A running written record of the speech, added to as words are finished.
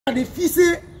The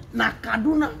fise na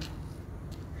Kaduna.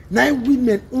 9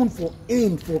 women own for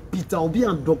aim for Peter Obi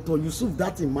and Dr. Yusuf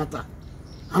Datti matter.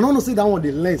 I don't know say that one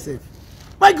the less.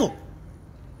 My God,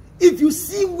 if you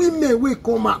see women will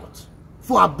come out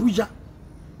for Abuja,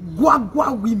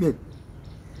 Gwa women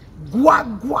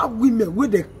where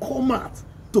they come out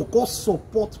to go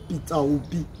support Peter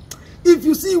Obi. If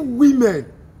you see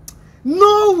women,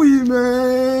 no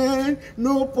women,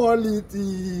 no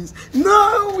politics.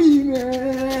 No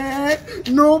women,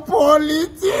 no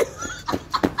politics.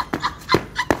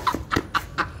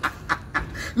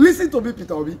 Listen to me,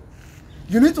 Peter Obi.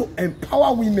 You need to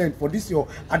empower women for this your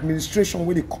administration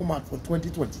when they come out for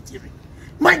 2023.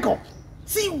 My God,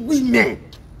 see women.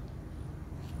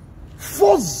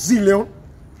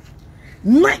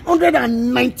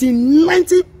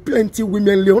 4,990 plenty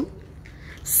women leon.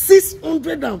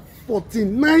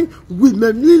 649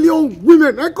 women, million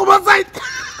women. I come outside.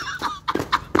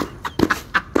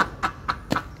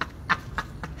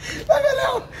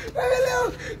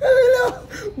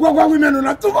 Gwagwa women are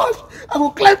not too much. I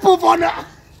will climb over now.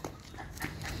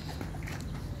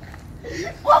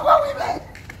 Gwagwa women,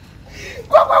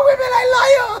 I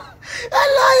lie.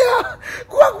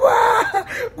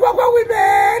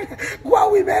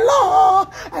 Gwagwa women, law,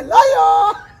 I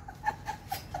lie.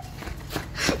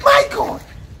 My God,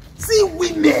 see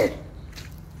women.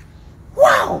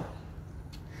 Wow.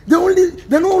 They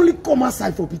don't only come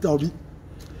outside for Peter Obi.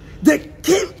 They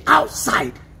came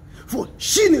outside for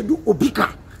Chinedu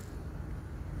Obika.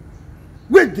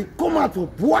 When they come out for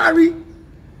Buhari,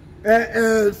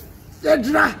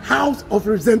 Federal House of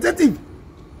Representatives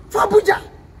for Abuja.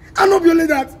 And not only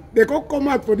that, they can come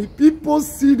out for the People's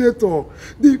Senator.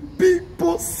 The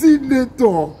People's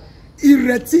Senator.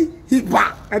 Ireti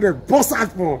Hiba and the boss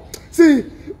out for. See,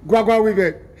 Gwagwa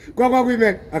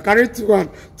women, I carry 2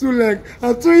 legs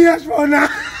and 2 years for now.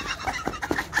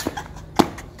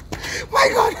 My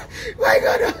God,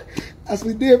 as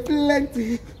we dey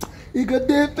plenty, you go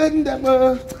defend them.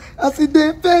 As we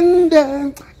defend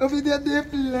them, over there dey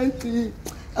plenty.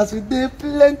 As we dey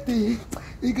plenty,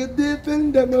 you go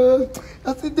defend them.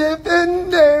 As we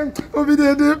defend them, over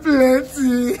there dey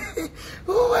plenty.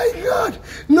 Oh my God,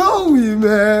 no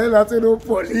women, I say no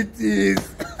politics.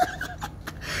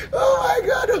 Oh my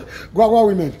God, Gwagwa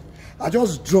women, I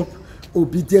just dropped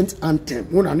obedient anthem.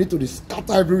 When I need to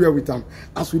scatter everywhere with them.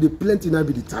 As with the plenty now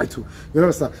be the title. You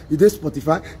understand? It is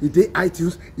Spotify, it is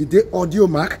iTunes, it is Audio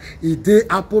Mac, it is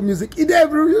Apple Music, it is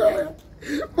everywhere.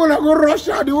 When I go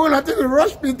Russia, the one I take the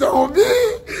rush Peter Obi.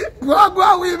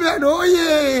 Gwagwa women, oh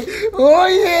yeah, oh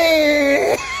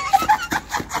yeah.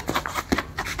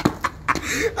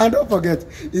 And don't forget,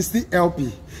 it's the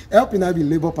LP. LP now be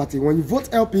Labour Party. When you vote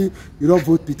LP, you don't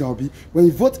vote Peter Obi. When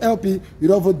you vote LP, you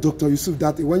don't vote Dr. Yusuf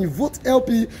Datti. When you vote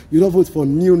LP, you don't vote for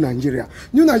New Nigeria.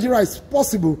 New Nigeria is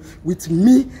possible with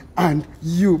me and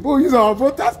you. But you know, our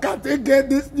voters can't get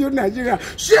this New Nigeria.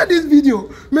 Share this video.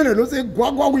 Men don't say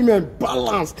Gwagwa women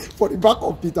balance for the back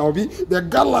of Peter Obi. The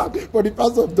gallant for the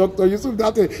pass of Dr. Yusuf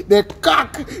Datti. The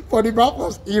cock for the back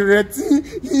of Ireti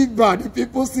Hiba, the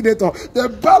People's Senator. The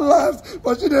balance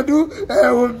for she they do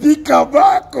big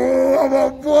back. Oh my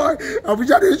boy,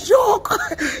 Abuja dey shock.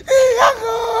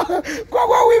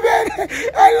 Gwagwa women,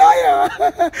 I liar,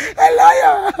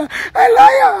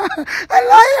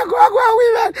 Gwagwa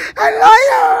women, I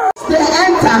liar. They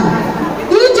enter.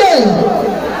 DJ,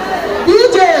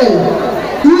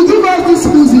 you give us this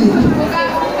music.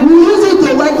 We use it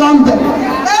to welcome them.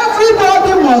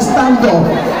 Everybody must stand up.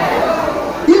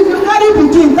 If you carry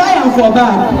pikin, tie am for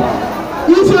back.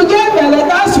 If you get belly,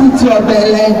 dance with your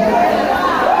belly.